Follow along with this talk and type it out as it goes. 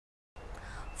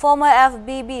Former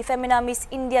FBB Femina Miss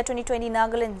India 2020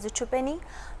 Nagaland Zuchobeni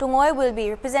Tungoe will be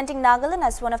representing Nagaland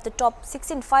as one of the top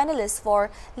 16 finalists for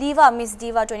Liva Miss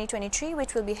Diva 2023,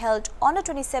 which will be held on the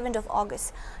 27th of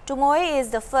August. Tungoe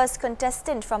is the first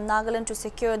contestant from Nagaland to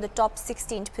secure the top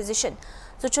 16th position.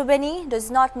 Zuchobeni does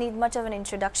not need much of an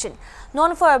introduction.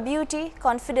 Known for her beauty,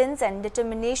 confidence and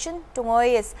determination,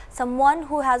 Tungoe is someone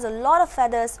who has a lot of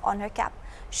feathers on her cap.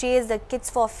 She is the Kids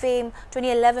for Fame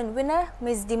 2011 winner,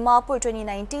 Miss Dimapur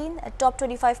 2019, a top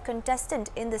 25 contestant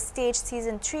in the stage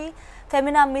season 3,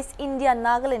 Femina Miss India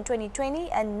Nagaland 2020,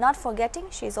 and not forgetting,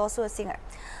 she is also a singer.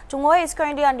 Tungoe is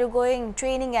currently undergoing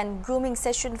training and grooming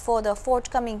session for the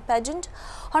forthcoming pageant.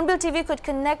 HornbillTV could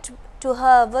connect to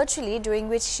her virtually, during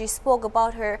which she spoke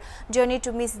about her journey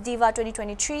to Miss Diva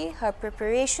 2023, her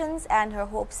preparations and her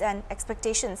hopes and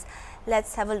expectations.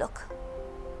 Let's have a look.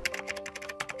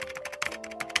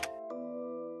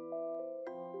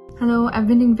 Hello, I've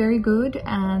been doing very good,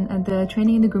 and the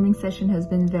training and the grooming session has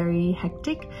been very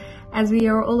hectic. As we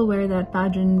are all aware that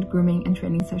pageant, grooming and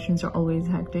training sessions are always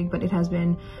hectic, but it has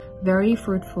been very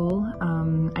fruitful.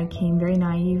 I came very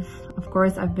naive. Of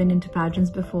course, I've been into pageants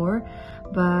before,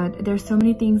 but there's so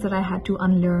many things that I had to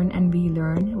unlearn and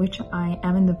relearn, which I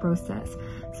am in the process.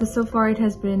 So far it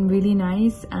has been really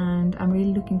nice, and I'm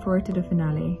really looking forward to the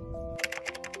finale.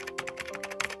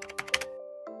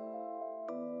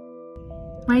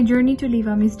 My journey to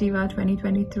Liva Miss Diva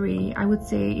 2023, I would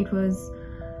say it was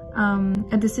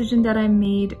a decision that I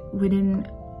made within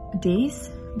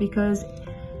days, because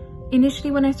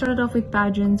initially when I started off with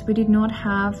pageants, we did not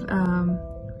have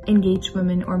engaged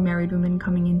women or married women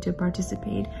coming in to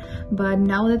participate. But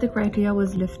now that the criteria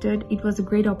was lifted, it was a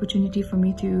great opportunity for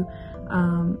me to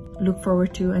look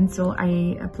forward to, and so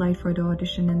I applied for the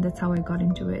audition, and that's how I got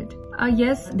into it.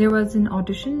 Yes, there was an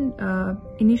audition.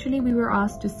 Initially we were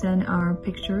asked to send our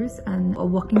pictures and a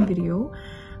walking video,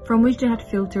 from which they had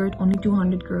filtered only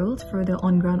 200 girls for the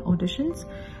on-ground auditions,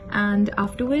 and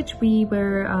after which we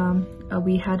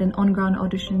had an on-ground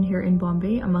audition here in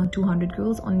Bombay. Among 200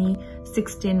 girls, only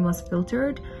 16 was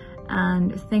filtered,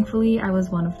 and thankfully I was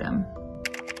one of them.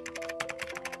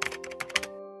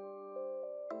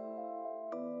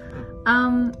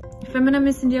 Femina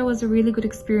Miss India was a really good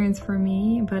experience for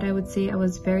me, but I would say I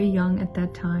was very young at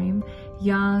that time.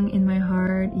 Young in my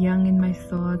heart, young in my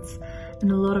thoughts,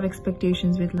 and a lot of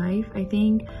expectations with life. I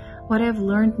think what I've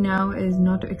learned now is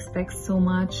not to expect so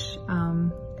much,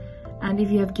 and if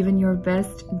you have given your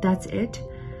best, that's it.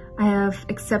 I have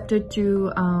accepted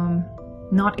to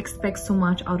not expect so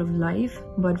much out of life,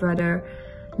 but rather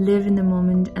live in the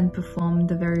moment and perform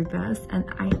the very best, and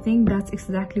I think that's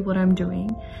exactly what I'm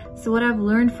doing. So what I've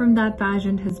learned from that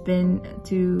pageant has been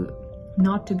to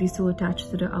not to be so attached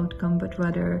to the outcome, but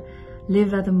rather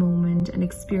live at the moment and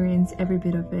experience every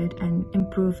bit of it and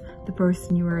improve the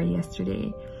person you were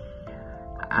yesterday.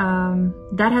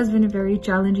 That has been a very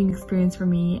challenging experience for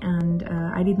me, and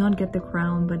I did not get the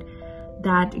crown, but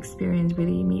that experience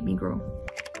really made me grow.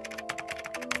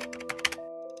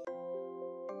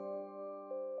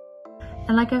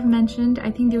 And like I've mentioned, I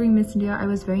think during Miss India I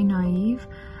was very naive.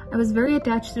 I was very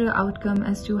attached to the outcome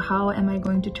as to how am I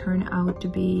going to turn out to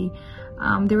be.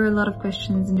 There were a lot of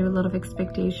questions and there were a lot of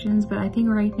expectations, but I think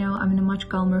right now I'm in a much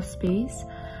calmer space.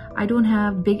 I don't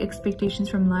have big expectations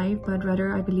from life, but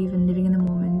rather I believe in living in the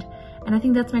moment. And I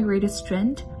think that's my greatest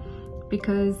strength,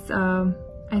 because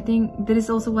I think that is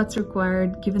also what's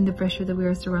required given the pressure that we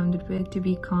are surrounded with, to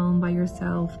be calm by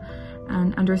yourself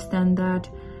and understand that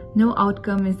no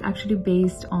outcome is actually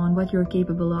based on what you're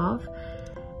capable of.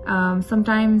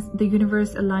 Sometimes the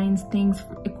universe aligns things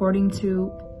according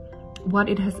to what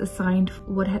it has assigned,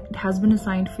 what has been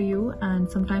assigned for you, and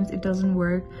sometimes it doesn't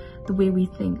work the way we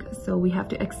think. So we have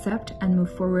to accept and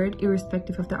move forward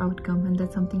irrespective of the outcome, and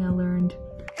that's something I learned.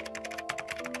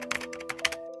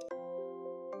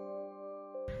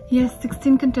 Yes,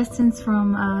 16 contestants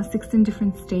from 16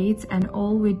 different states, and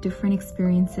all with different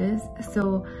experiences.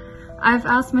 So I've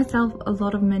asked myself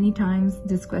many times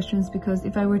these questions, because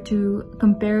if I were to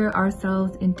compare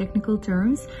ourselves in technical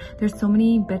terms, there's so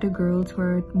many better girls who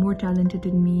are more talented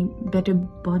than me, better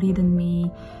body than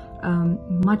me,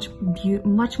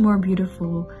 much more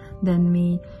beautiful than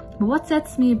me. But what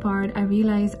sets me apart, I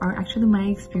realize, are actually my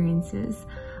experiences.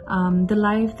 The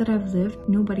life that I've lived,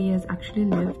 nobody has actually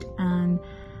lived, and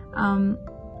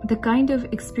the kind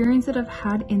of experience that I've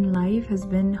had in life has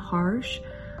been harsh.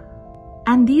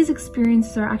 And these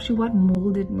experiences are actually what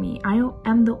molded me. I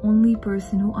am the only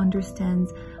person who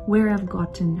understands where I've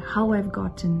gotten, how I've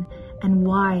gotten, and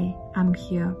why I'm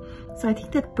here. So I think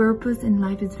that purpose in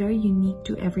life is very unique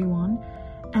to everyone,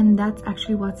 and that's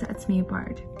actually what sets me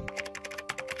apart.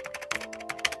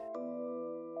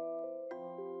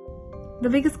 The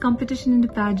biggest competition in the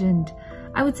pageant.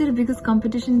 I would say the biggest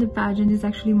competition in the pageant is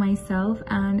actually myself,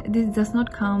 and this does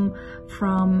not come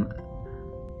from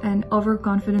an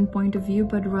overconfident point of view,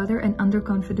 but rather an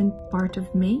underconfident part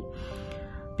of me.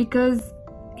 Because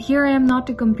here I am not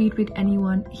to compete with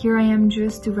anyone. Here I am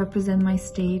just to represent my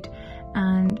state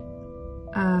and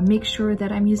make sure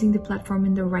that I'm using the platform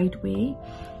in the right way.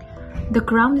 The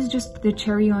crown is just the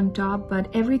cherry on top, but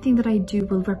everything that I do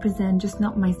will represent just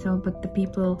not myself, but the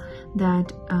people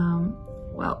that,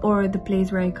 or the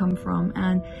place where I come from.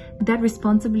 And that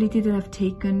responsibility that I've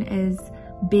taken is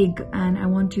big, and I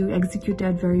want to execute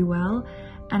that very well.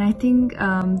 And I think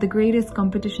the greatest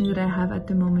competition that I have at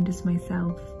the moment is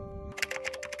myself.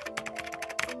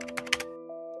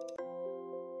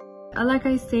 Like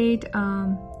I said,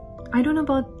 I don't know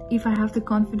about if I have the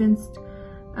confidence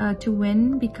to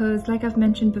win, because like I've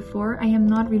mentioned before, I am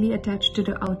not really attached to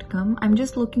the outcome. I'm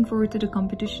just looking forward to the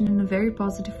competition in a very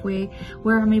positive way,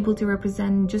 where I'm able to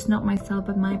represent just not myself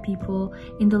but my people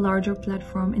in the larger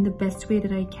platform in the best way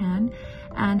that I can.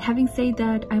 And having said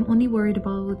that, I'm only worried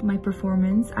about my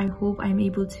performance. I hope I'm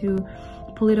able to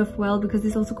pull it off well, because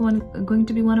it's also going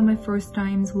to be one of my first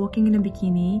times walking in a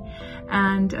bikini,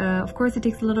 and of course it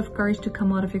takes a lot of courage to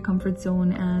come out of your comfort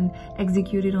zone and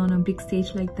execute it on a big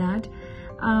stage like that.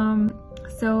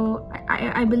 So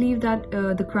I believe that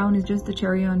the crown is just the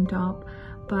cherry on top,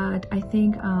 but I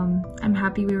think I'm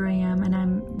happy where I am, and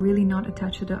I'm really not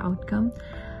attached to the outcome.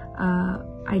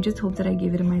 I just hope that I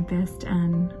give it my best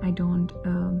and I don't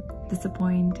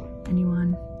disappoint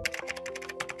anyone.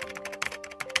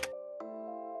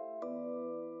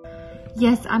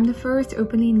 Yes, I'm the first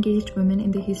openly engaged woman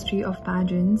in the history of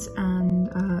pageants, and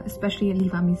especially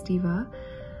Liva Miss Diva.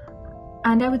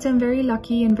 And I would say I'm very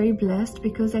lucky and very blessed,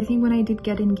 because I think when I did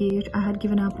get engaged, I had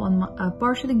given up on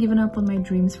partially given up on my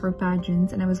dreams for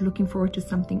pageants, and I was looking forward to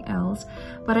something else.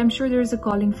 But I'm sure there is a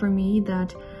calling for me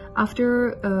that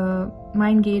after my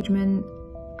engagement,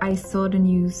 I saw the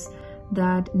news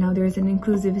that now there is an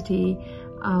inclusivity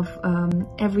of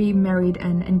every married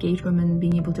and engaged woman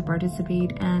being able to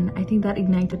participate, and I think that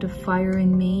ignited a fire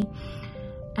in me,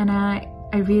 and I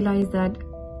realized that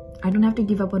I don't have to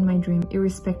give up on my dream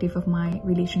irrespective of my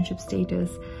relationship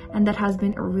status, and that has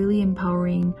been a really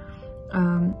empowering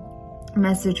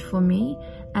message for me.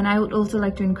 And I would also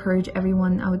like to encourage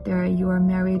everyone out there, you are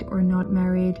married or not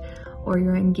married, or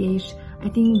you're engaged, I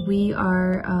think we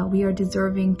are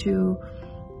deserving to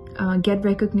get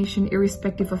recognition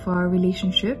irrespective of our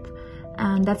relationship,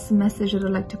 and that's the message that I'd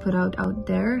like to put out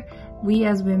there. We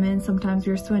as women, sometimes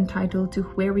we're so entitled to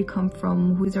where we come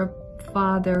from, who's our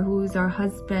father, who's our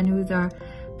husband, who's our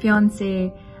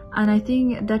fiance, and I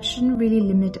think that shouldn't really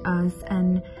limit us.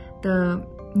 And the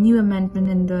new amendment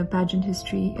in the pageant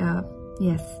history,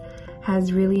 yes,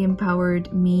 has really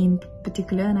empowered me in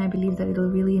particular, and I believe that it'll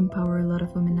really empower a lot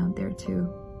of women out there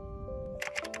too.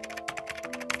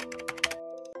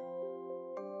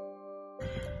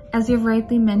 As you've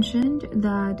rightly mentioned,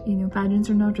 that pageants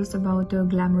are not just about the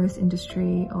glamorous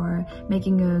industry or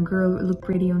making a girl look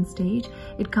pretty on stage.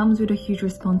 It comes with a huge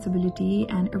responsibility,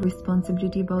 and a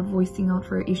responsibility about voicing out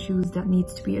for issues that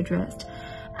needs to be addressed.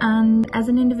 And as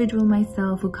an individual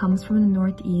myself who comes from the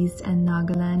Northeast and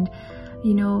Nagaland,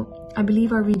 I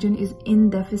believe our region is in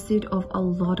deficit of a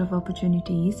lot of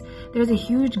opportunities. There's a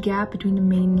huge gap between the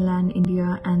mainland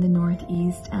India and the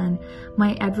Northeast, and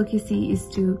my advocacy is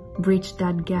to bridge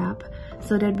that gap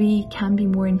so that we can be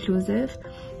more inclusive,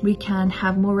 we can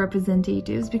have more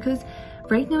representatives. Because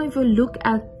right now, if we look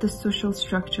at the social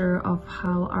structure of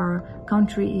how our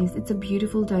country is, it's a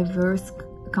beautiful, diverse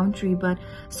country, but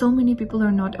so many people are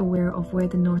not aware of where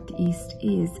the Northeast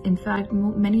is. In fact,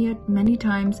 many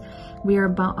times we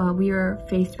are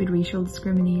faced with racial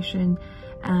discrimination,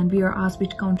 and we are asked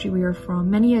which country we are from.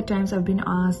 Many a times I've been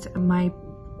asked my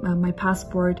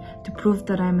passport to prove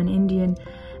that I'm an Indian,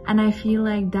 and I feel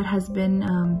like that has been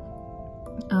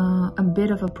a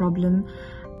bit of a problem.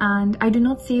 And I do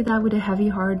not say that with a heavy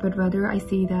heart, but rather I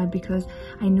say that because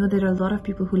I know there are a lot of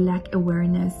people who lack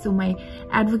awareness. So my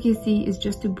advocacy is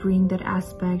just to bring that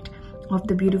aspect of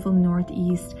the beautiful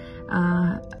Northeast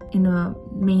in a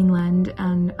mainland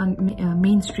and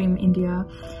mainstream India,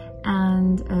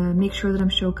 and make sure that I'm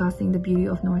showcasing the beauty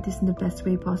of Northeast in the best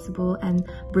way possible and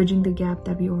bridging the gap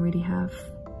that we already have.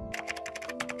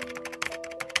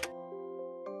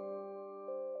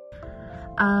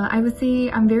 I would say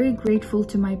I'm very grateful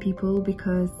to my people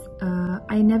because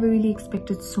I never really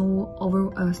expected so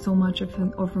much of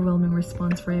an overwhelming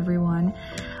response for everyone.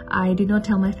 I did not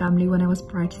tell my family when I was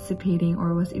participating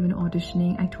or was even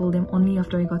auditioning. I told them only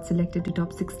after I got selected to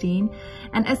top 16.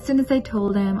 And as soon as I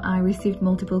told them, I received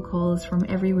multiple calls from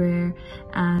everywhere,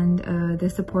 and the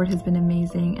support has been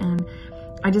amazing. And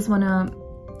I just want to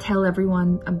tell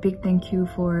everyone a big thank you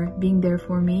for being there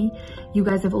for me. You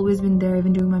guys have always been there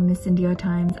even during my Miss India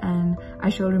times, and I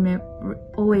shall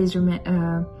always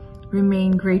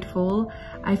remain grateful.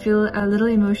 I feel a little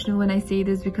emotional when I say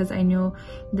this because I know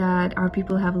that our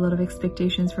people have a lot of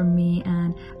expectations from me,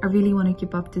 and I really want to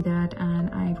keep up to that,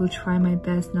 and I will try my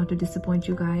best not to disappoint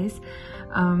you guys.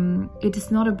 It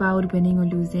is not about winning or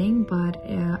losing, but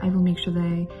I will make sure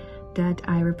that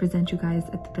I represent you guys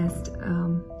at the best,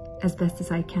 as best as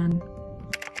I can.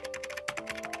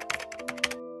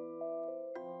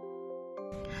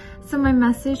 So my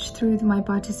message through my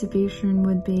participation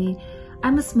would be,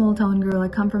 I'm a small town girl. I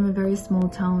come from a very small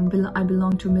town. I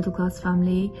belong to a middle class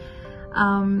family.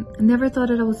 Never thought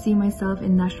that I would see myself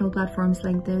in national platforms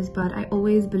like this, but I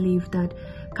always believed that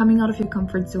coming out of your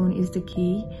comfort zone is the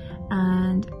key.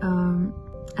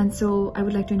 And so I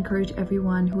would like to encourage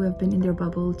everyone who have been in their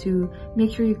bubble to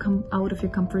make sure you come out of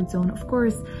your comfort zone. Of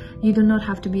course, you do not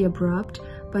have to be abrupt,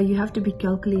 but you have to be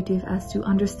calculative as to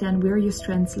understand where your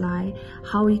strengths lie,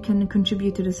 how you can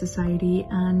contribute to the society,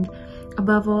 and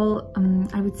above all,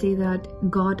 I would say that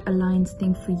God aligns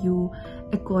things for you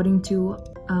according to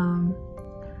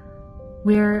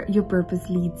where your purpose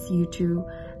leads you to.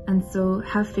 And so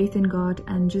have faith in God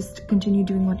and just continue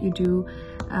doing what you do,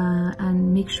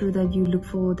 and make sure that you look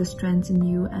for the strengths in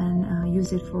you and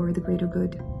use it for the greater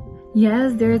good.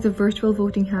 Yes, there is a virtual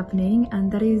voting happening,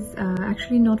 and that is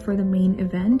actually not for the main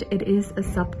event. It is a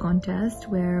sub-contest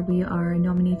where we are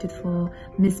nominated for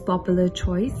Miss Popular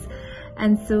Choice.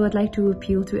 And so I'd like to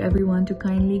appeal to everyone to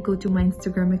kindly go to my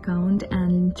Instagram account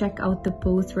and check out the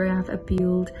post where I have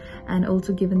appealed, and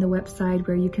also given the website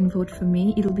where you can vote for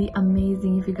me. It'll be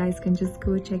amazing if you guys can just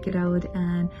go check it out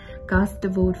and cast the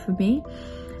vote for me.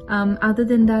 Other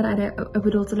than that, I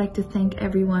would also like to thank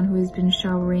everyone who has been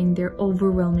showering their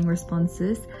overwhelming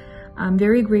responses. I'm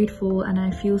very grateful and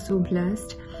I feel so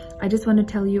blessed. I just want to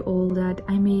tell you all that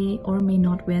I may or may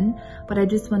not win, but I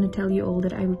just want to tell you all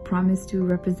that I would promise to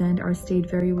represent our state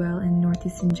very well and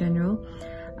Northeast in general.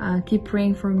 Keep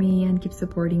praying for me and keep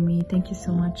supporting me. Thank you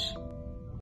so much.